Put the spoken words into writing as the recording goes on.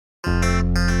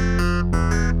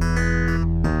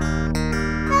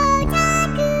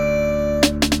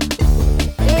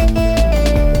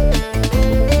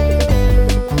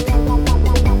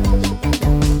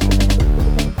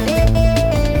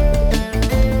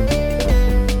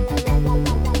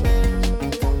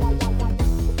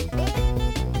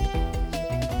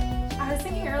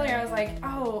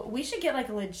like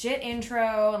a legit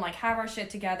intro and like have our shit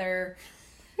together.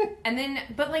 And then,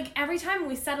 but like every time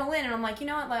we settle in and I'm like, you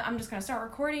know what, like, I'm just gonna start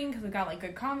recording because we've got like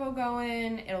good convo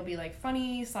going. It'll be like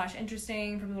funny /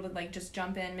 interesting for people to like just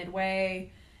jump in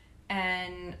midway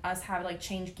and us have like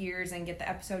change gears and get the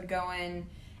episode going.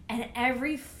 And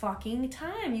every fucking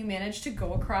time you manage to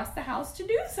go across the house to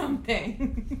do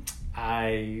something.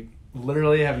 I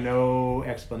literally have no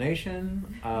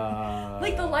explanation.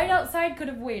 Like the light outside could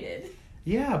have waited.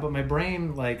 Yeah, but my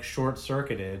brain like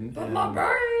short-circuited. But my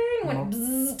brain went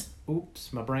bzzzt.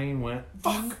 Oops, my brain went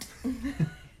fuck.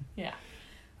 Yeah.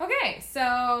 Okay,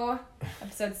 so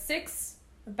episode 6,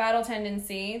 Battle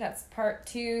Tendency. That's part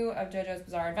 2 of JoJo's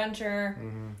Bizarre Adventure.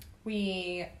 Mm-hmm.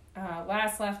 We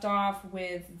last left off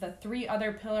with the 3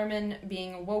 other Pillarmen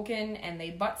being awoken and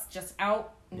they butts just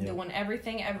out and doing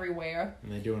everything everywhere.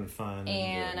 And they're doing fun.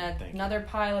 And another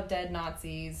pile of dead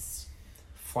Nazis.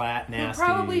 Flat, nasty. Who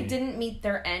probably didn't meet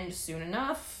their end soon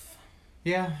enough.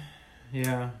 Yeah,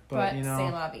 but you know, c'est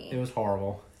la vie. it was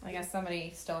horrible. I guess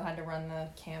somebody still had to run the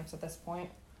camps at this point.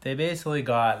 They basically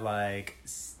got like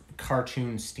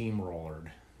cartoon steamrollered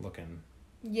looking.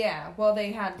 Yeah, well,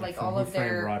 they had like all of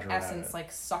their Roger essence Rabbit.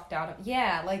 like sucked out of.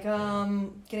 Yeah, like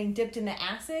getting dipped in the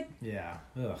acid. Yeah,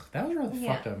 ugh, that was a really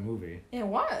fucked up movie. It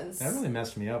was. That really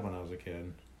messed me up when I was a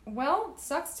kid. Well,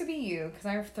 sucks to be you because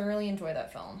I thoroughly enjoy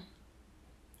that film.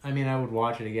 I mean, I would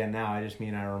watch it again now. I just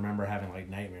mean I remember having like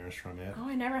nightmares from it. Oh,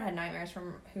 I never had nightmares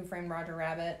from Who Framed Roger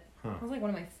Rabbit. Huh. It was like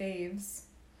one of my faves.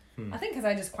 I think because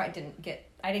I just quite didn't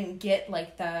get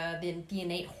like the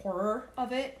innate horror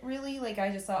of it really. Like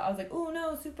I just thought I was like, oh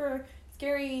no, super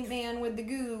scary man with the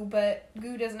goo, but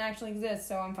goo doesn't actually exist,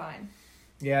 so I'm fine.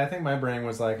 Yeah, I think my brain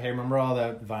was like, hey, remember all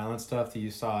that violent stuff that you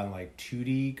saw in like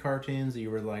 2D cartoons that you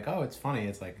were like, oh, it's funny.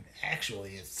 It's like,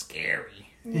 actually, it's scary.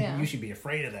 Yeah. You should be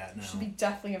afraid of that now. You should be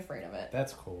definitely afraid of it.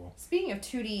 That's cool. Speaking of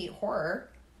 2D horror.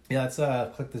 Yeah, let's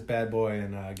click this bad boy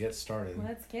and get started.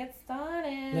 Let's get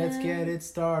started. Let's get it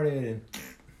started.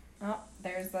 Oh,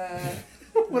 there's the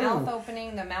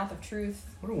opening, the mouth of truth.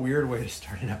 What a weird way to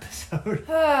start an episode.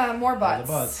 More butts.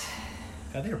 The butts.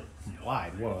 God, they're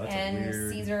wide. Whoa, that's a weird...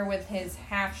 And Caesar with his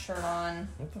half shirt on.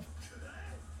 What the...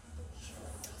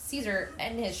 Caesar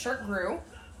and his shirt grew.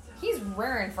 He's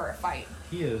raring for a fight.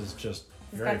 He is just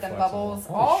He's very got them flexible. bubbles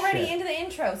Holy already shit. into the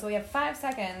intro, so we have 5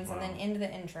 seconds and then into the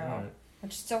intro, Right.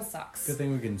 which still sucks. Good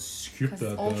thing we can skip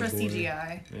that Ultra bad boy.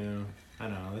 CGI. Yeah, I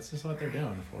know. That's just what they're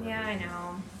doing for. Yeah, I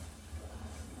know.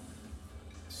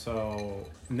 So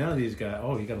none of these guys.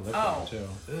 Oh, you got a lip on too.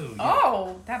 Ooh, yeah.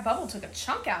 Oh, that bubble took a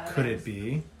chunk out of Could it. it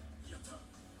be?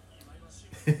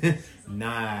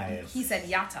 Nice. He said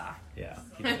yata. Yeah.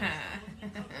 He did.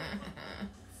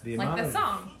 The Like amount the of-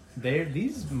 song.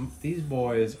 These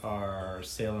boys are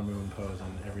Sailor Moon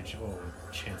posing every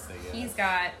chance they get. He's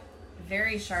got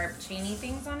very sharp chainy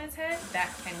things on his head that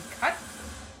can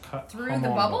cut through the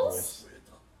hormone bubbles?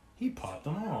 He popped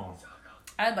them all.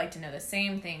 I'd like to know the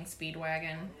same thing,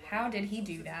 Speedwagon. How did he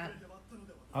do that?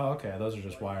 Oh, okay. Those are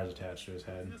just wires attached to his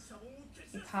head.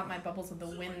 He popped my bubbles with the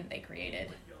wind that they created.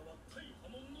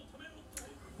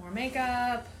 More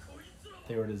makeup.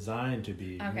 They were designed to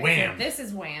be Okay, wham. so this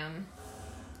is Wham.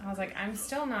 I was like, I'm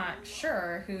still not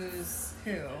sure who's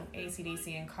who. AC/DC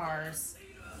and Cars.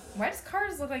 Why does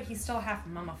Cars look like he's still half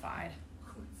mummified?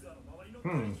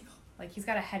 Like he's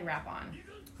got a head wrap on.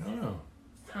 I don't know.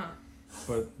 Huh.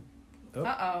 But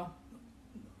Uh-oh.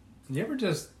 you ever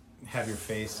just have your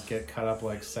face get cut up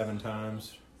like 7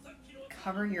 times?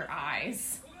 Cover your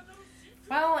eyes.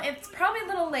 Well, it's probably a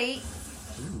little late.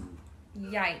 Ooh.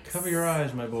 Yikes. Cover your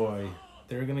eyes, my boy.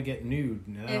 They're gonna get nude.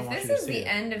 And I don't If want this you to is see the it.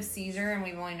 end of Caesar and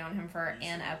we've only known him for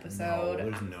an episode, No,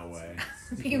 there's no way.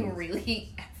 I'd be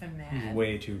really effing He's mad.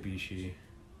 way too beachy.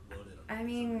 I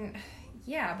mean,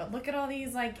 yeah, but look at all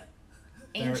these, like,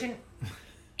 ancient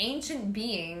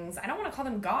beings. I don't want to call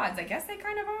them gods. I guess they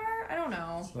kind of are. I don't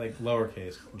know. Like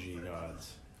lowercase g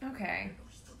gods. Okay.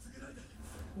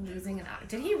 Losing an eye.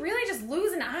 Did he really just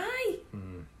lose an eye?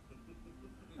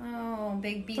 Oh,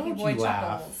 big beefy Don't boy you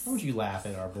laugh. chuckles. Don't you laugh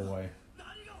at our boy.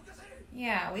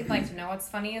 Yeah, we'd like to know what's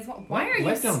funny as well. Why are you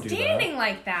Leg don't do that. standing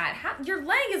like that? Your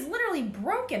leg is literally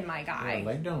broken, my guy. Yeah,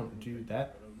 leg don't do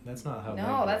that. That's not how.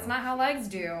 No, leg that's do. not how legs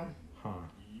do. Huh.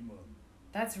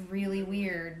 That's really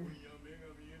weird.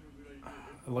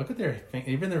 Look at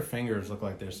even their fingers look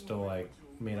like they're still like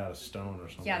made out of stone or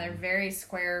something. Yeah, they're very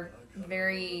square,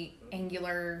 very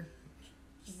angular,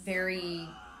 very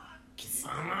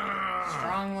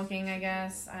strong looking, I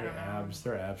guess. I don't know.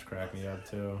 Their abs crack me up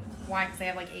too. Why? Because they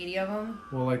have like 80 of them?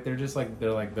 Well, like they're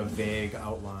like the vague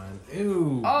outline.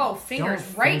 Ew. Oh, fingers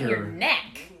Don't right in your finger.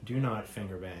 neck. Do not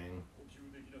finger bang.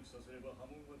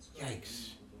 Yikes.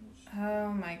 Oh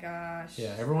my gosh.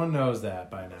 Yeah, everyone knows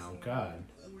that by now. God.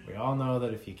 We all know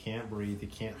that if you can't breathe, you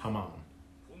can't hum on.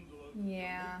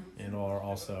 Yeah. And or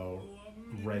also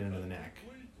right into the neck.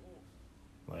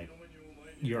 Like,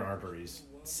 your arteries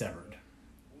severed.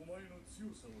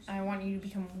 I want you to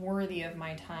become worthy of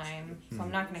my time. So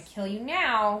I'm not going to kill you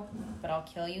now, but I'll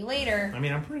kill you later. I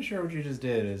mean, I'm pretty sure what you just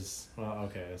did is... Well,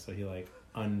 okay, so he, like,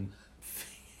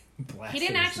 blasted He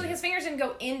didn't actually... His fingers didn't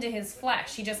go into his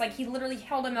flesh. He just, like, he literally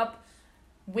held him up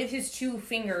with his 2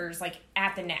 fingers, like,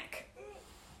 at the neck.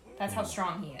 That's how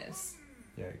strong he is.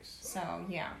 Yikes. So,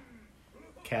 yeah.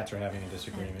 Cats are having a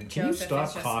disagreement. Can Joseph you stop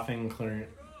is just... coughing, clearing...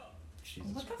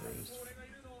 Jesus What the Christ.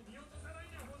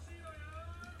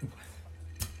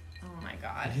 Oh my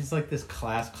god. He's like this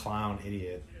class clown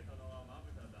idiot.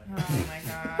 Oh my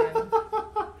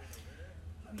god.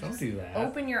 Don't do that.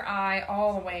 Open your eye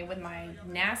all the way with my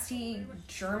nasty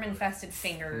germ-infested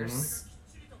fingers.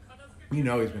 You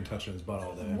know he's been touching his butt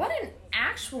all day. What an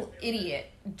actual idiot.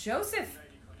 Joseph,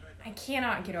 I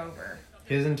cannot get over.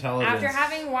 His intelligence... After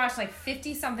having watched like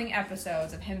 50-something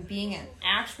episodes of him being an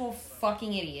actual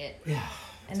fucking idiot. Yeah.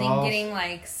 And then getting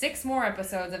like 6 more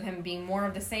episodes of him being more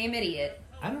of the same idiot.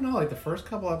 I don't know, like the first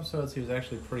couple episodes he was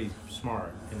actually pretty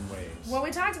smart in ways. Well,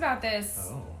 we talked about this.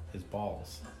 Oh, his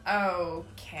balls.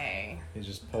 Okay. He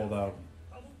just pulled out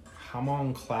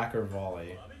Hamon Clacker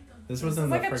Volley. This was It's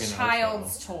in like the a friggin'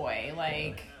 child's outro. toy.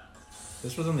 Like...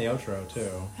 This was in the outro,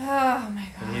 too. Oh my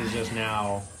god. And he's just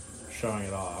now showing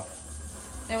it off.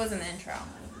 It was in the intro.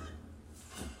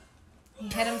 He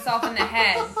hit himself in the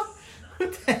head.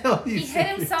 What the hell He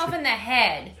hit himself in the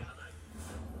head.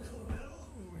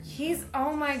 He's...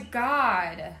 Oh my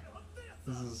god.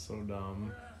 This is so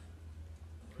dumb.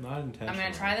 Not intentional. I'm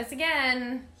gonna try this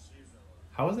again.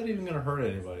 How is that even gonna hurt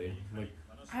anybody? Like,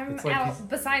 I'm it's like at...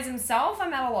 Besides himself,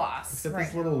 I'm at a loss. he's got right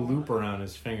this little now. loop around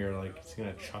his finger, like he's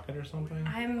gonna chuck it or something.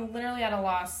 I'm literally at a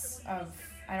loss of...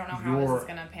 I don't know how this is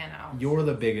gonna pan out. You're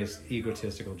the biggest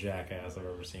egotistical jackass I've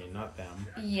ever seen, not them.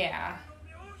 Yeah.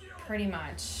 Pretty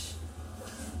much.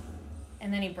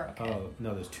 And then he broke it. Oh,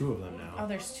 no, there's 2 of them Oh, now.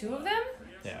 there's 2 of them?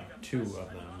 Yeah, 2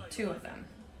 of them. 2 of them.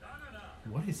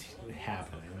 What is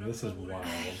happening? This is wild.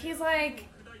 He's like...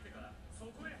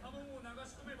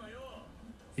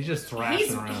 He's just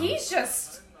thrashing around. He's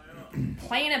just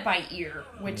playing it by ear,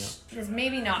 which is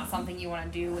maybe not something you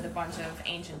want to do with a bunch of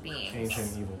ancient beings.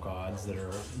 Ancient evil gods that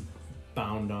are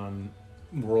bound on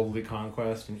worldly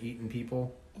conquest and eating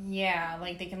people. Yeah,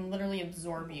 like they can literally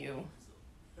absorb you.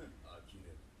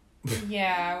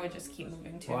 Yeah, I would just keep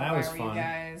moving too. Well, that Why was were fun. you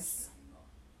guys?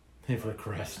 They've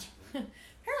regressed.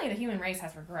 Apparently the human race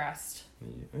has regressed.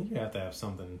 You have to have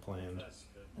something planned.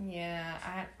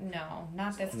 Yeah, no,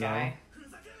 not this No? guy.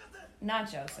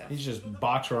 Not Joseph. He's just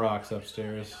box rocks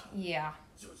upstairs. Yeah.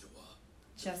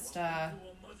 Just, what?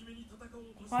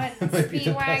 Might be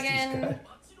the bestest Speedwagon? guy.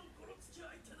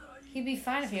 He'd be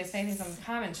fine if he was facing some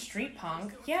common street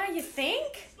punk. Yeah, you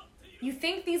think? You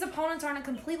think these opponents are on a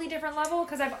completely different level?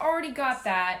 Because I've already got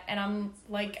that, and I'm,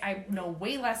 like, I know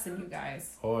way less than you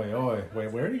guys. Oi, oi.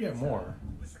 Wait, where did he get more?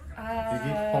 He keeps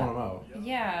pulling them out.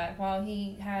 Yeah, well,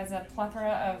 he has a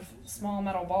plethora of small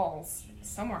metal balls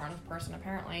somewhere on his person,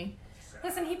 apparently.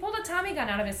 Listen, he pulled a Tommy gun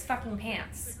out of his fucking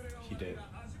pants. He did.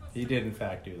 He did, in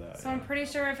fact, do that. So I'm pretty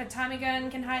sure if a Tommy gun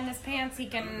can hide in his pants, he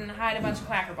can hide a bunch of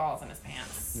clacker balls in his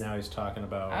pants. Now he's talking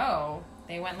about... Oh,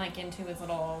 they went, like, into his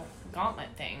little gauntlet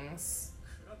things.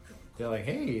 They're like,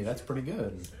 hey, that's pretty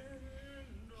good.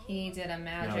 He did a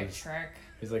magic trick.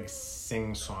 He's like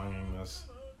sing-songing this.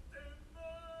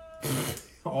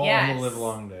 All Yes. the live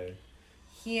long day.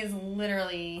 He is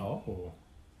literally...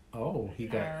 Oh, he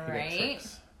got Alright.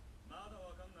 tricks.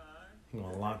 I'm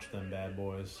gonna launch them bad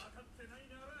boys.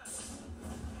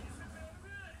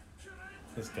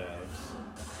 This guy's...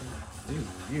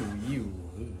 You.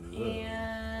 Ooh.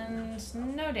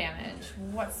 And no damage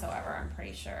whatsoever, I'm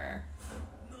pretty sure.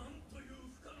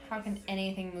 How can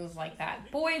anything move like that?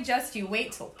 Boy, just you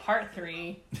wait till part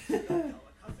 3. Oh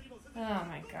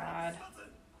my god.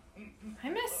 I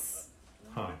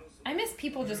miss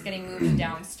people just getting moved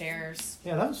downstairs.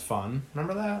 Yeah, that was fun.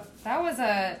 Remember that? That was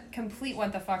a complete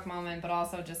what the fuck moment, but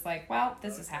also just like, well,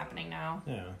 this is happening now.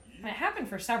 Yeah. And it happened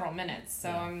for several minutes, so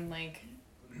I'm like...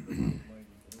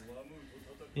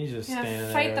 He's just gonna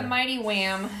standing fight there. the mighty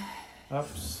wham.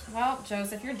 Oops. Well,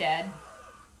 Joseph, you're dead.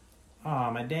 Oh,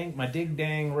 my dig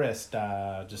dang wrist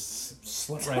just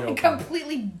slit right open.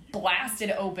 Completely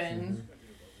blasted open.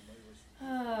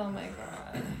 Oh my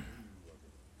god.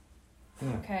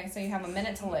 Okay, so you have a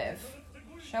minute to live.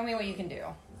 Show me what you can do.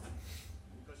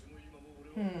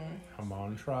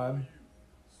 Hamon tribe.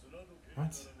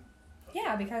 What?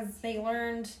 Yeah, because they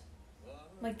learned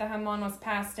Like the Hamon was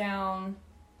passed down.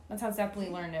 That's how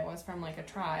Zeppeli learned it, was from like a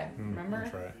tribe. Remember?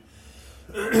 That's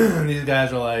right. These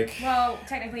guys are like... Well,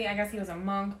 technically, I guess he was a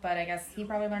monk, but I guess he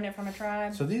probably learned it from a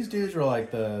tribe. So these dudes were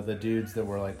like the dudes that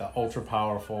were like the ultra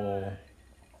powerful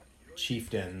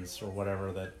chieftains or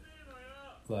whatever that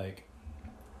like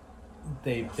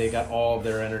they got all of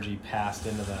their energy passed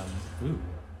into them. Ooh.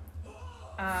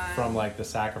 From like the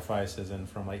sacrifices and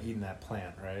from like eating that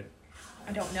plant, right?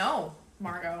 I don't know,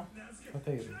 Margot. I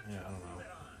think, yeah, I don't know.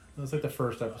 It was like the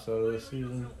first episode of the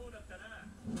season.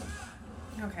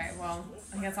 Okay, well,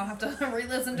 I guess I'll have to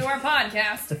re-listen to our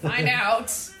podcast to find out.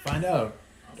 Find out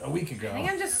a week ago. I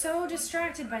think I'm just so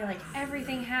distracted by like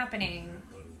everything happening.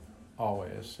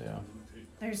 Always, yeah.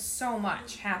 There's so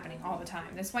much happening all the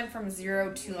time. This went from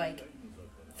 0 to like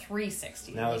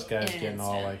 360. Now this guy's in an getting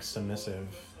all instant. like submissive.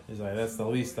 He's like, that's the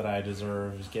least that I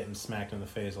deserve, is getting smacked in the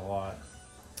face a lot.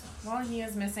 Well, he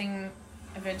is missing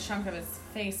a good chunk of his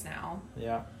face now.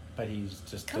 Yeah, but he's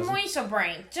just Kamoisha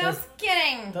brain. Just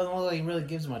kidding. doesn't look like he really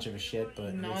gives much of a shit,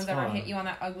 but No it's one's ever fun. hit you on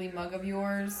that ugly mug of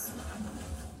yours.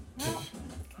 Well,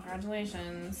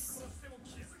 congratulations.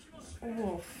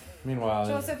 Oof. Meanwhile,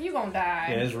 Joseph, you gonna die.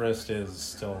 yeah, his wrist is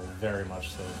still very much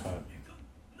so cut.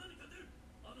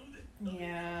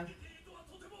 Yeah.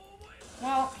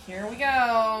 Well, here we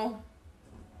go.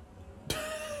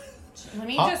 Let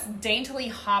me Hop. just daintily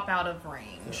hop out of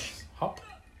range. Hop.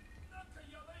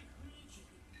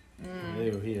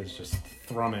 Ew, he is just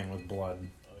thrumming with blood.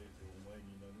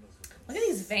 Look at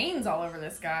these veins all over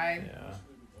this guy. Yeah.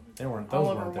 Those All weren't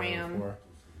over there Wham. before.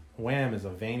 Wham is a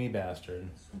veiny bastard.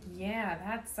 Yeah,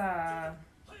 that's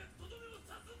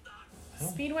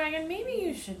Speedwagon, maybe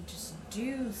you should just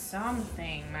do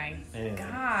something, my Anything.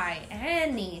 guy.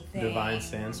 Anything. Divine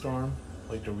Sandstorm?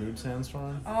 Like Darude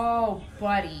Sandstorm? Oh,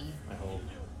 buddy. I hope.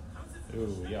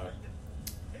 Ooh, yuck.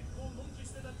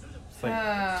 It's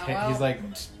like, well- he's like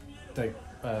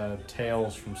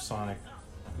Tails from Sonic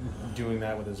doing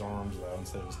that with his arms, though,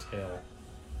 instead of his tail.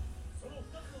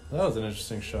 That was an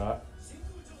interesting shot.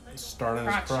 Start on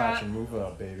his Crotch crotch shot. and move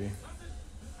up, baby.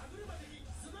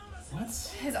 What?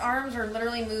 His arms are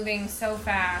literally moving so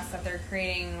fast that they're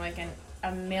creating like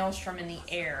a maelstrom in the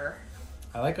air.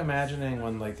 I like imagining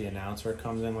when like the announcer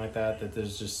comes in like that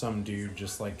there's just some dude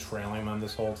just like trailing them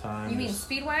this whole time. You mean Just-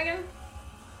 Speedwagon?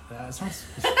 That sounds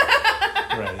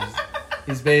right.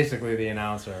 He's basically the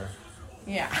announcer.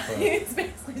 Yeah. But- He's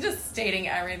basically just stating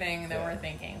everything that Yeah. we're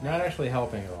thinking. Not actually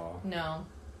helping at all. No.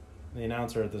 The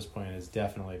announcer at this point has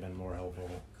definitely been more helpful.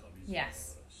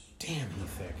 Yes. Damn, he's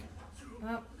thick.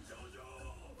 Well,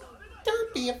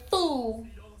 Don't be a fool.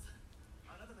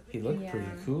 He looked Yeah. pretty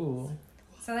cool.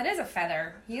 so that is a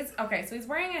feather. Okay, so he's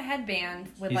wearing a headband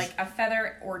with He's- like a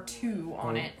feather or two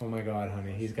on it. Oh my god,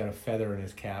 honey. He's got a feather in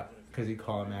his cap because he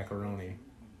called it macaroni.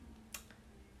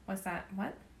 What's that?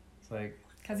 What? It's like,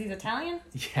 Because he's Italian?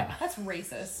 yeah. That's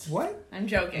racist. What? I'm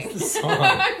joking. It's the song.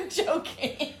 I'm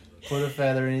joking. Put a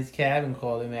feather in his cap and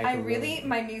called it macaroni.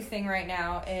 My new thing right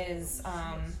now is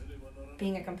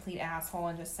being a complete asshole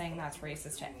and just saying that's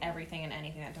racist to everything and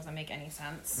anything that doesn't make any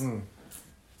sense. Mm.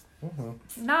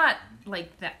 Mm-hmm. Not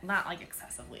like that, not like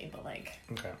excessively, but like,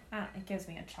 Okay. it gives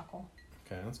me a chuckle.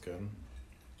 Okay, that's good.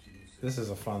 This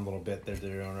is a fun little bit they're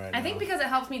doing right now. I think because it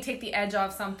helps me take the edge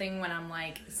off something when I'm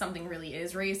like, something really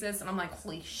is racist, and I'm like,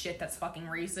 holy shit, that's fucking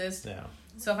racist. Yeah.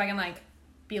 So if I can like,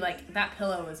 be like, that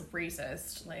pillow is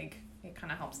racist, like, it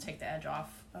kind of helps take the edge off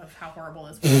of how horrible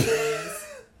this really is.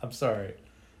 I'm sorry.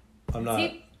 I'm not.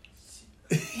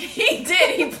 He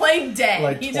did. He played dead.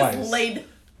 Like he twice. just laid.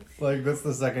 Like, that's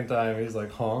the second time he's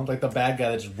like, huh? Like, the bad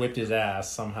guy that just whipped his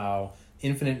ass somehow,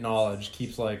 infinite knowledge,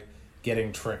 keeps, like,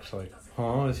 getting tricked. Like,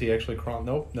 huh? Is he actually crawling?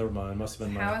 Nope, never mind. Must have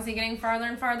been How my... is he getting farther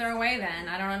and farther away then?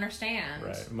 I don't understand.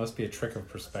 Right. It must be a trick of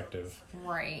perspective.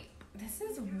 Right. This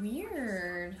is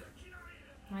weird.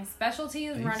 My specialty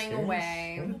is Are you running serious?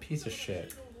 away. What a piece of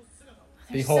shit.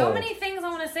 There's Behold. so many things I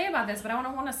want to say about this, but I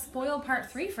don't want to spoil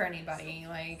part 3 for anybody.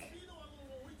 Like,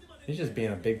 He's just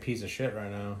being a big piece of shit right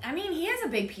now. I mean, he is a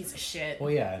big piece of shit.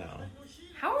 Well, yeah, I know.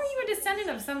 How are you a descendant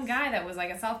of some guy that was like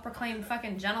a self-proclaimed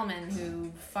fucking gentleman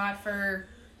who fought for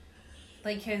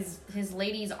like his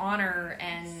lady's honor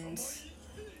and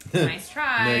nice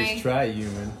try. Nice try,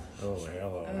 human. Oh,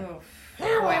 hello. Oof.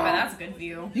 Boy, but that's a good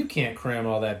view. You can't cram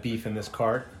all that beef in this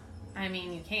cart. I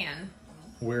mean, you can.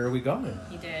 Where are we going?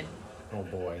 He did. Oh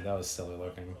boy, that was silly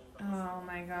looking. Oh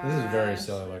my god. This is very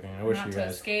silly looking. I wish Not you to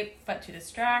guys... escape, but to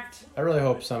distract. I really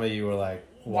hope some of you were like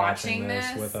watching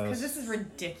this with us. because this is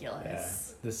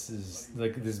ridiculous. Yeah, this is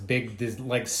like this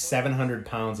like 700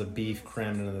 pounds of beef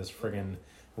crammed into this friggin'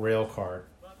 rail cart.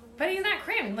 But he's not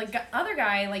crammed. Like, the other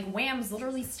guy, like, Wham's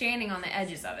literally standing on the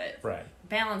edges of it. Right.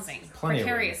 Balancing Plenty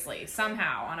precariously,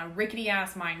 somehow, on a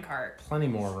rickety-ass minecart. Plenty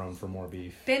more room for more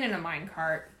beef. Been in a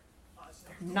minecart.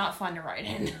 Not fun to ride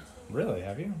in. Really?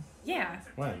 Have you? Yeah.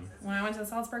 When? When I went to the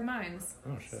Salzburg Mines.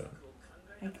 Oh, shit.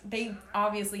 Like, they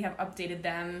obviously have updated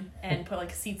them and put, like,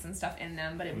 seats and stuff in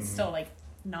them, but it was still, like,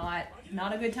 not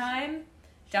a good time.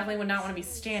 Definitely would not want to be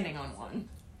standing on one.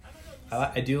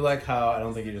 I do like how, I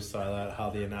don't think you just saw that,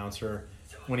 how the announcer,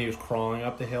 when he was crawling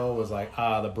up the hill, was like,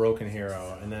 the broken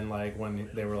hero. And then, like, when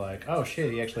they were like, oh,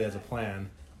 shit, he actually has a plan,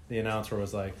 the announcer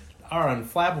was like, our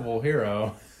unflappable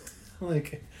hero.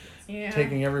 Like, Yeah.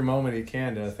 taking every moment he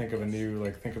can to think of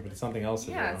think of something else to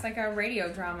do. Yeah, it's like a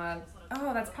radio drama.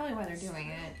 Oh, that's probably why they're doing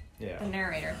it. Yeah. The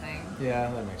narrator thing.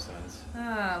 Yeah, that makes sense.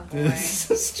 Oh, boy. This is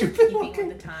so stupid Keeping looking.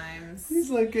 with the times. He's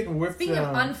like getting whipped Speaking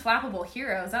down. of unflappable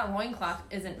heroes, that loincloth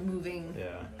isn't moving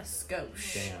Yeah. a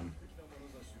skosh. Damn.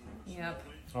 Yep.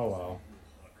 Oh well.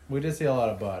 We did see a lot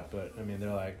of butt, but I mean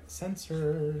they're like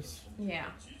sensors. Yeah.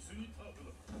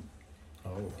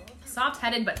 Oh.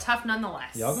 Soft-headed but tough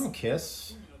nonetheless. Y'all gonna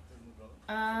kiss?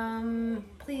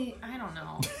 Please, I don't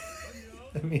know.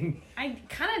 I mean, I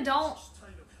kind of don't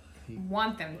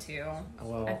want them to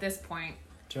well, at this point.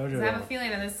 JoJo. 'Cause I have a feeling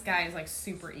that this guy is like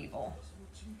super evil.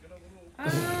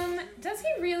 Does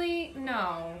he really?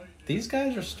 No. These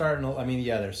guys are starting to, I mean,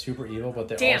 yeah, they're super evil, but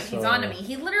they're Damn, also... he's on to me.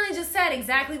 He literally just said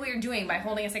exactly what you're doing by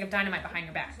holding a stick of dynamite behind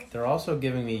your back. They're also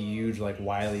giving me huge, like,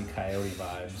 Wile E. Coyote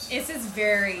vibes. This is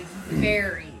very,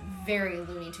 very, very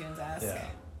Looney Tunes-esque. Yeah.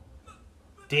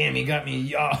 Damn, you got me.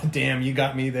 Yeah, damn, you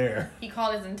got me there. He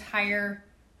called his entire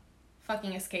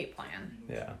fucking escape plan.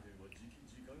 Yeah.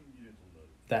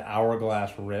 That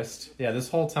hourglass wrist. Yeah, this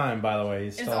whole time, by the way,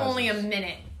 It's only a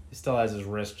minute. He still has his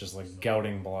wrist just, like,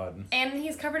 gouting blood. And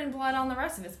he's covered in blood on the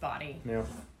rest of his body. Yeah.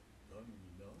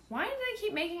 Why do they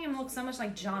keep making him look so much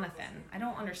like Jonathan? I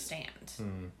don't understand.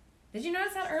 Hmm. Did you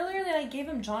notice that earlier? They like gave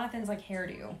him Jonathan's like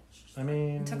hairdo. I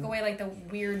mean... And took away like the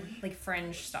weird like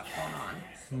fringe stuff going on.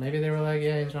 Maybe they were like,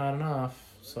 yeah, he's not enough.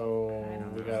 So I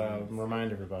don't we know. gotta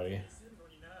remind everybody.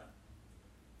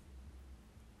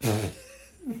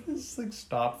 This like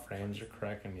stop frames are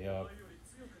cracking me up.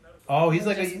 Oh, he's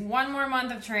like Just one more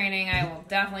month of training, I will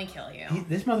definitely kill you.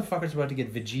 this motherfucker's about to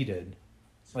get Vegeta'd.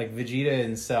 Like Vegeta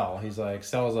in Cell. He's like,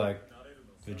 Cell's like,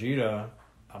 Vegeta,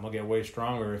 I'm gonna get way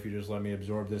stronger if you just let me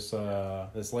absorb this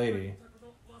this lady.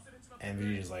 And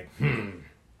Vegeta's like,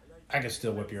 I can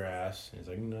still whip your ass. He's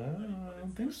like, no, I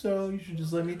don't think so. You should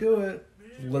just let me do it.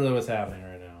 Literally what's happening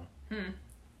right now.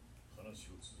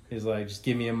 He's like, just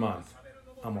give me a month.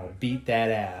 I'm gonna beat that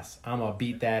ass. I'm gonna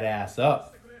beat that ass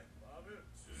up.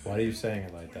 Why are you saying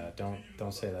it like that?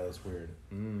 Don't say that. It's weird.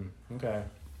 Okay.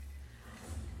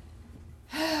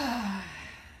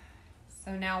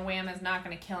 So now Wham is not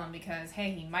going to kill him because, hey,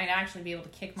 he might actually be able to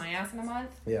kick my ass in a month.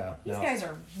 Yeah. These guys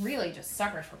are really just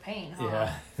suckers for pain, huh?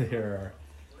 Yeah, they're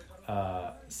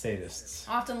sadists.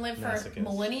 Often live for Masochists.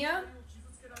 millennia.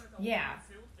 Yeah.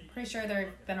 Pretty sure they've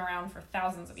been around for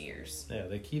thousands of years. Yeah,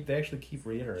 they actually keep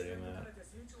reiterating that.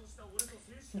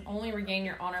 You can only regain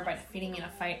your honor by defeating me in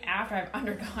a fight after I've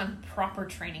undergone proper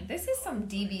training. This is some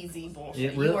DBZ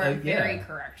bullshit. It really- you are yeah. very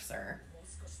correct, sir.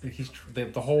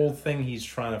 The whole thing he's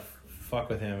trying to fuck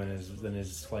with him and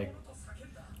his like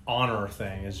honor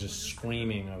thing is just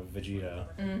screaming of Vegeta.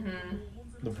 Mm-hmm.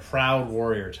 The proud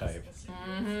warrior type.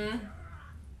 Mm-hmm.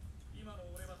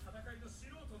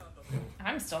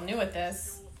 I'm still new at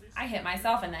this. I hit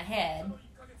myself in the head.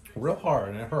 Real hard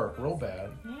and it hurt real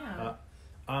bad. Yeah.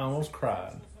 I almost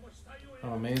cried.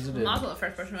 I'm amazed it I'm didn't. also the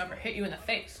first person who ever hit you in the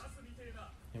face.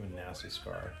 You have a nasty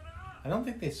scar. I don't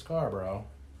think they scar, bro.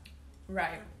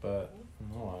 Right. But,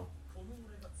 oh well.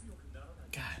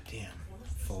 God damn.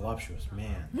 Voluptuous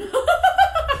man.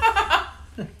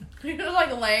 He was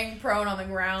like laying prone on the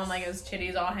ground, like his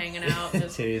titties all hanging out.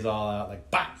 Just Titties all out, like,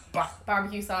 bop, bop,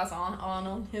 barbecue sauce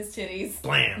on his titties.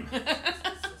 blam.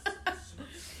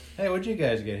 Hey, what'd you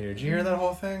guys get here? Did you hear that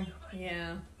whole thing?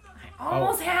 Yeah. I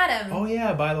almost had him. Oh,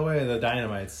 yeah, by the way, the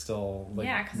dynamite's still, like,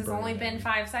 Yeah, because it's only burning. been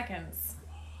 5 seconds.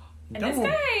 And Don't-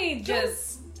 this guy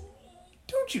just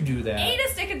Don't you do that. ate a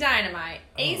stick of dynamite.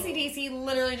 AC/DC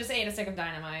literally just ate a stick of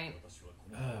dynamite.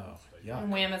 Oh, yeah.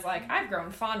 And Wham is like, I've grown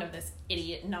fond of this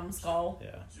idiot numbskull.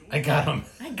 Yeah. I got him.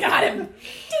 I got him.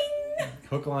 Ding!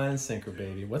 Hook, line, and sinker,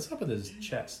 baby. What's up with his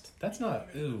chest? That's not,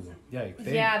 ooh, yikes.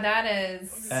 Yeah, that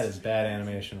is That is bad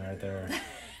animation right there.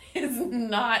 is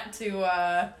not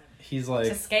to He's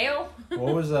like, scale.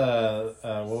 what was that,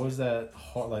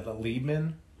 like, the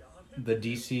Liebman? The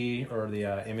DC or the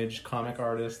Image comic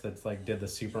artist that's like did the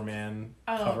Superman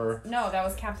cover. No, that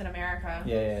was Captain America.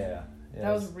 Yeah. Yeah,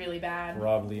 That was really bad.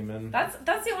 Rob Lehman. That's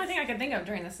the only thing I could think of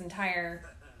during this entire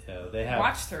They have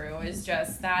watch through is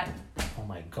just that. Oh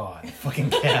my god, fucking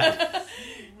cat.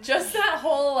 Just that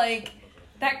whole like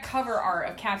that cover art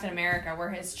of Captain America where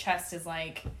his chest is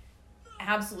like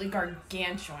absolutely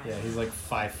gargantuan. Yeah, he's like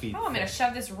 5 feet. Oh, I'm gonna thick.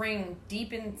 shove this ring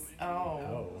deep in.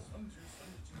 Oh.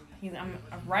 I'm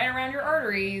right around your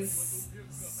arteries.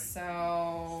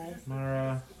 So.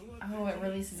 Mara. Oh, it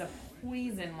releases a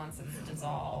poison once it's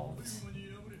dissolved.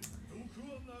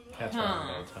 Cat's running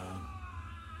all the time.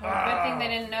 Well, good thing they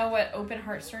didn't know what open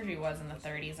heart surgery was in the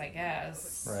 30s, I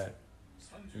guess. Right.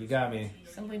 You got me.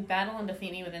 Simply battle and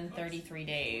defeat me within 33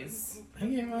 days. I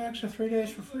gave him an extra 3 days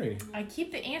for free. I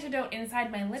keep the antidote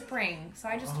inside my lip ring, so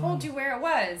I just told you where it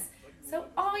was. So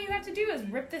all you have to do is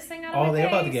rip this thing out of my face. Oh, they're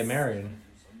about to get married.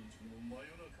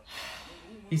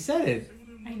 He said it.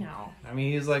 I know. I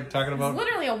mean, he's like talking about... It's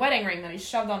literally a wedding ring that he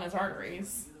shoved on his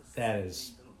arteries. That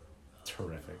is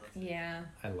terrific. Yeah.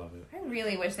 I love it. I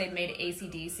really wish they'd made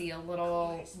AC/DC a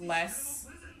little less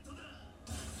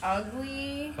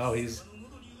ugly. Oh, he's...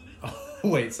 Oh,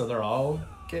 wait, so they're all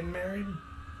getting married?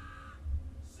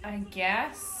 I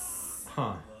guess.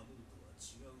 Huh.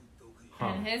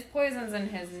 And his poison's in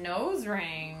his nose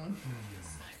ring.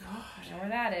 Oh my god. I know where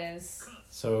that is.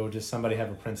 So does somebody have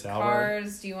a Prince Albert?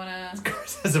 Cars, do you wanna...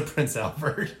 Cars has a Prince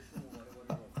Albert.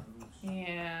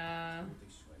 Yeah.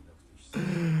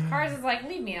 Cars is like,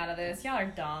 leave me out of this. Y'all are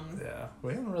dumb. Yeah.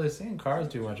 We haven't really seen Cars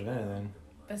do much of anything.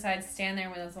 Besides stand there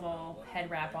with his little head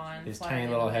wrap on. His flying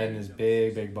tiny little in. head and his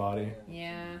big, big body.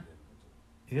 Yeah.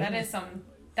 He That doesn't-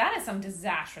 is some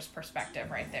disastrous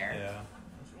perspective right there. Yeah.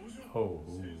 Oh.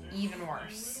 Even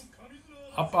worse.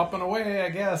 Up and away, I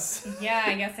guess. Yeah,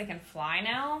 I guess they can fly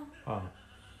now. Oh,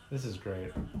 this is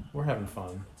great. We're having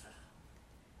fun.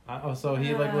 So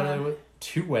he like literally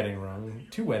two wedding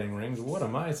rings. What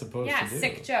am I supposed Yeah, to do?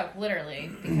 sick joke, literally,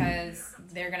 because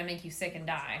they're gonna make you sick and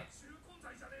die.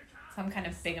 Some kind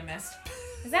of bigamist.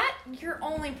 Is that your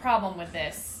only problem with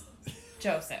this,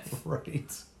 Joseph?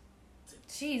 Right.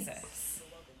 Jesus.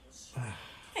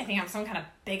 I think I'm some kind of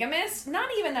bigamist. Not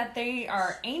even that they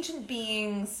are ancient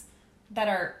beings that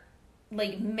are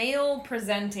like male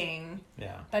presenting.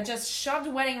 Yeah. That just shoved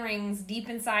wedding rings deep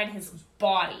inside his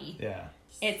body. Yeah.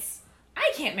 It's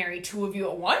I can't marry two of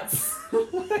you at once.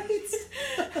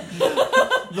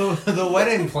 The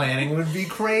wedding planning would be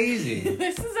crazy.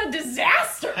 This is a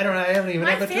disaster. I don't even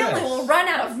My have a family dress. will run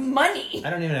out of money. I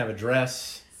don't even have a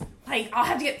dress. Like, I'll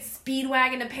have to get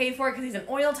Speedwagon to pay for it because he's an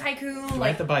oil tycoon. Do I Like,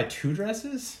 have to buy 2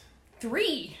 dresses?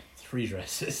 3. 3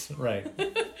 dresses. Right.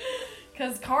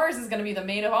 Because Cars is going to be the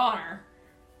maid of honor.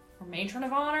 Or matron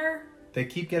of honor. They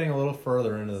keep getting a little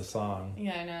further into the song.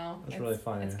 Yeah, I know. That's really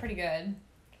funny. It's pretty good.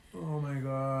 Oh my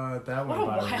god, that What went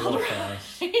a by wild real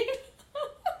fast. ride.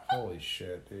 Holy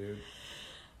shit, dude.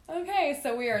 Okay,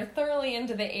 so we are thoroughly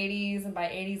into the 80s, and by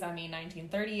 80s I mean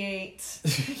 1938.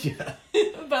 Yeah.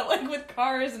 But like with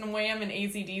Cars and Wham and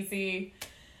AC/DC,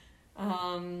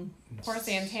 poor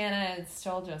Santana is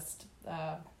still just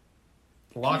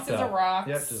Locked pieces up. of rocks.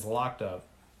 Yep, just locked up.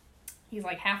 He's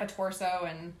like half a torso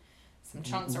and some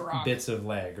chunks of rock. Bits of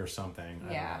leg or something.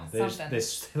 I Yeah, don't know. something.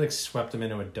 They like swept him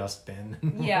into a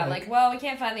dustbin. Yeah, like, well, we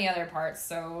can't find the other parts,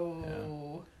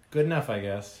 so Good enough, I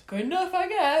guess. good enough, I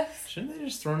guess. Shouldn't they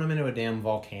just thrown him into a damn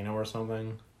volcano or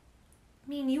something? I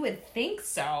mean, you would think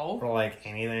so. Or like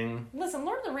anything? Listen,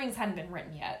 Lord of the Rings hadn't been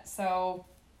written yet, so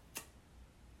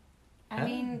I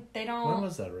mean, they don't. When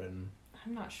was that written?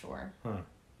 I'm not sure. Huh.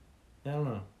 I don't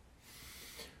know.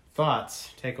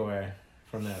 Thoughts, takeaway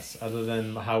from this, other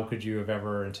than how could you have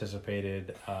ever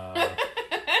anticipated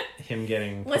him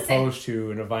getting proposed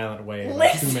to in a violent way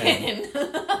by 2 men?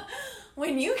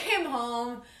 When you came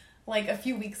home like a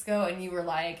few weeks ago and you were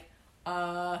like,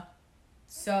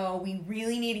 so we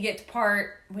really need to get to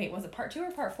was it part 2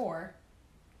 or part 4?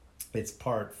 It's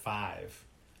part 5.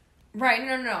 Right,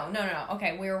 no.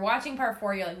 Okay, we were watching part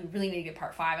 4, you're like, we really need to get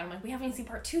part 5. And I'm like, we haven't even seen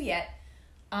part 2 yet.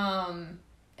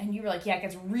 And you were like, yeah, it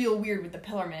gets real weird with the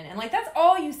Pillarmen. And like, that's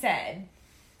all you said.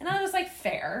 And I was like,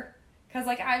 fair. Because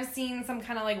like, I've seen some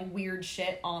kind of like weird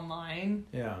shit online.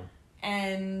 Yeah.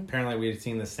 And apparently we had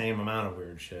seen the same amount of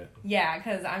weird shit. Yeah,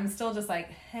 because I'm still just like,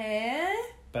 huh?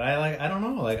 But I don't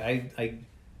know. Like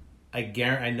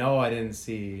I know I didn't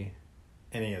see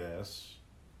any of this.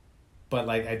 But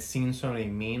like I'd seen so many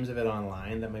memes of it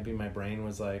online that maybe my brain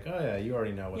was like, oh yeah, you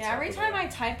already know what's up. Yeah, every time I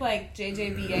type like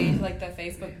JJBA into like the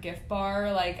Facebook gift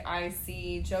bar, like I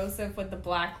see Joseph with the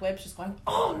black lips just going,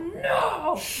 oh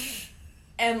no!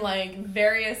 And like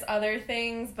various other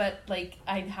things, but like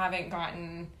I haven't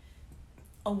gotten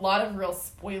a lot of real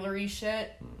spoilery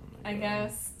shit, I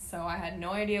guess. so I had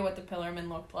no idea what the Pillarmen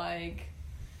looked like.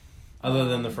 Other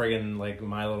than the friggin' like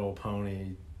My Little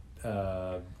Pony.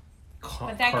 But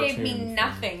that gave me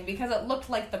nothing because it looked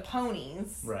like the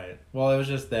ponies. Right. Well, it was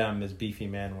just them as beefy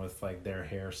men with like their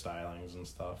hairstylings and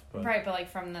stuff. But... Right, but like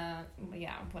from the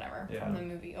from the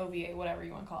movie OVA, whatever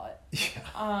you want to call it.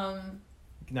 Yeah.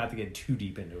 Not to get too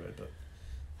deep into it, but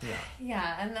yeah.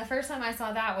 Yeah, and the first time I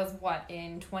saw that was what,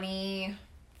 in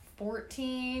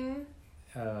 2014.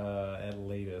 At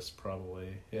latest,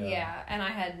 probably. Yeah. Yeah, and I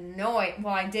had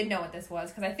I did know what this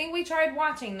was because I think we tried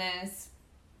watching this.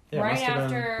 Yeah, right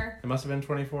after... It must have been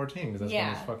 2014, because that's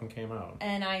when this fucking came out.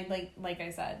 And I, like I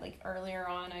said, like, earlier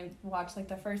on, I watched, like,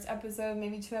 the first episode,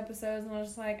 maybe 2 episodes, and I was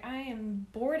just like, I am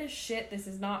bored as shit. This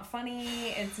is not funny.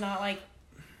 It's not, like...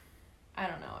 I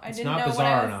don't know. It's not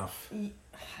bizarre enough.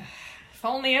 If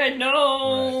only I'd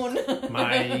known. Right.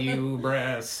 My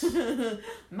hubris.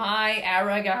 My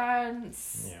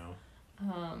arrogance. Yeah.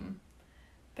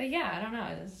 But yeah, I don't know.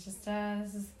 It's just,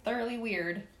 this is thoroughly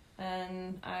weird.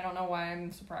 And I don't know why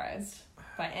I'm surprised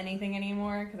by anything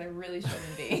anymore, because I really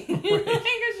shouldn't be.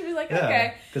 I should be like,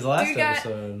 okay. Because last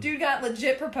episode... Dude got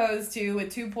legit proposed to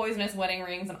with 2 poisonous wedding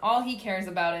rings, and all he cares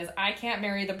about is, I can't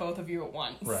marry the both of you at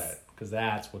once. Right, because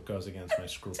that's what goes against my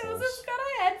scruples. Joseph's got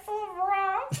a head full of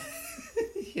rocks.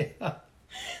 Yeah.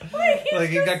 Like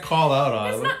he got called out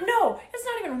on it. It's not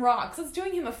even rocks. It's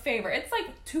doing him a favor. It's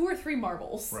like 2 or 3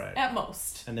 marbles, at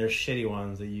most. And they're shitty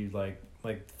ones that you,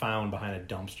 like found behind a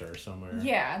dumpster somewhere.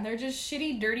 Yeah, and they're just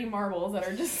shitty, dirty marbles that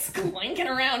are just clanking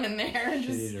around in there.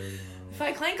 Shitty, dirty marbles. If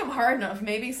I clank them hard enough,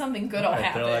 maybe something good will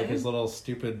happen. They're like his little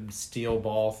stupid steel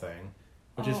ball thing.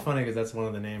 Which is funny because that's one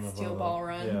of the name of Steel Ball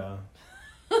Run. Yeah.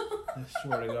 I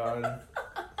swear to God.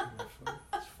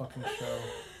 This fucking show.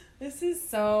 This is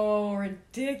so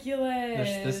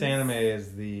ridiculous. This anime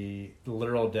is the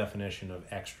literal definition of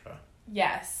extra.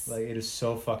 Yes. Like, it is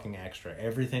so fucking extra.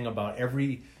 Everything about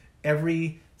every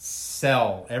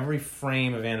cell, every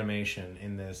frame of animation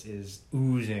in this is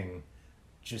oozing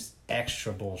just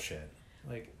extra bullshit.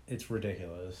 Like, it's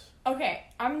ridiculous. Okay,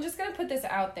 I'm just gonna put this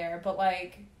out there, but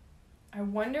like, I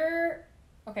wonder...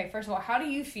 Okay, first of all, how do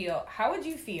you feel? How would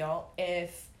you feel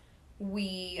if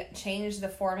we changed the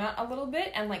format a little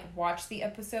bit and like watched the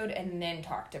episode and then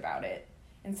talked about it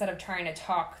instead of trying to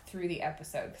talk through the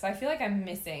episode? Because I feel like I'm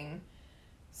missing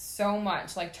so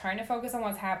much, like trying to focus on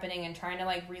what's happening and trying to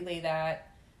like relay that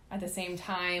at the same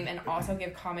time and also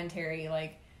give commentary.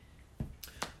 Like,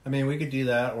 I mean, we could do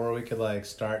that, or we could like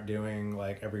start doing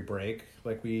like every break,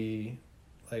 like we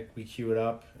cue it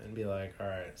up and be like, all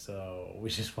right, so we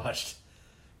just watched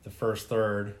the first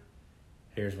third,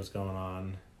 here's what's going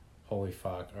on, holy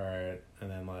fuck, all right, and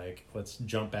then like let's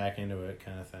jump back into it,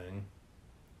 kind of thing.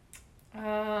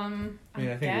 I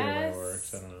think either way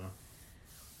works.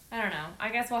 I don't know.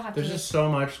 I guess we'll have There's to... just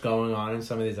so much going on in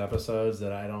some of these episodes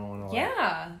that I don't want to like...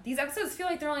 Yeah. These episodes feel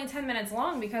like they're only 10 minutes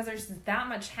long because there's that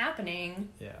much happening.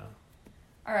 Yeah.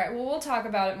 All right. Well, we'll talk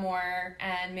about it more,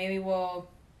 and maybe we'll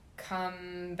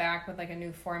come back with like a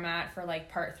new format for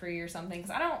like part 3 or something,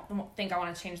 because I don't think I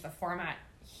want to change the format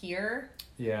here.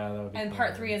 Yeah, that would be And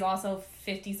part 3 is also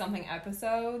 50-something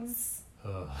episodes.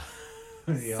 Ugh.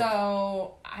 Yep.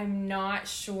 So I'm not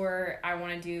sure I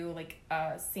want to do like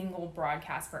a single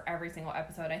broadcast for every single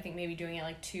episode. I think maybe doing it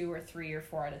like 2 or 3 or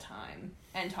 4 at a time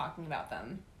and talking about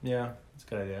them. Yeah, that's a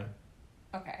good idea.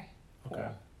 Okay. Cool. Okay.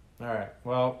 All right.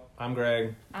 Well, I'm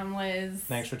Greg. I'm Liz.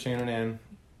 Thanks for tuning in.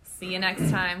 See you next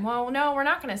time. Well, no, we're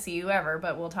not going to see you ever,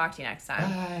 but we'll talk to you next time.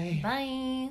 Bye. Bye.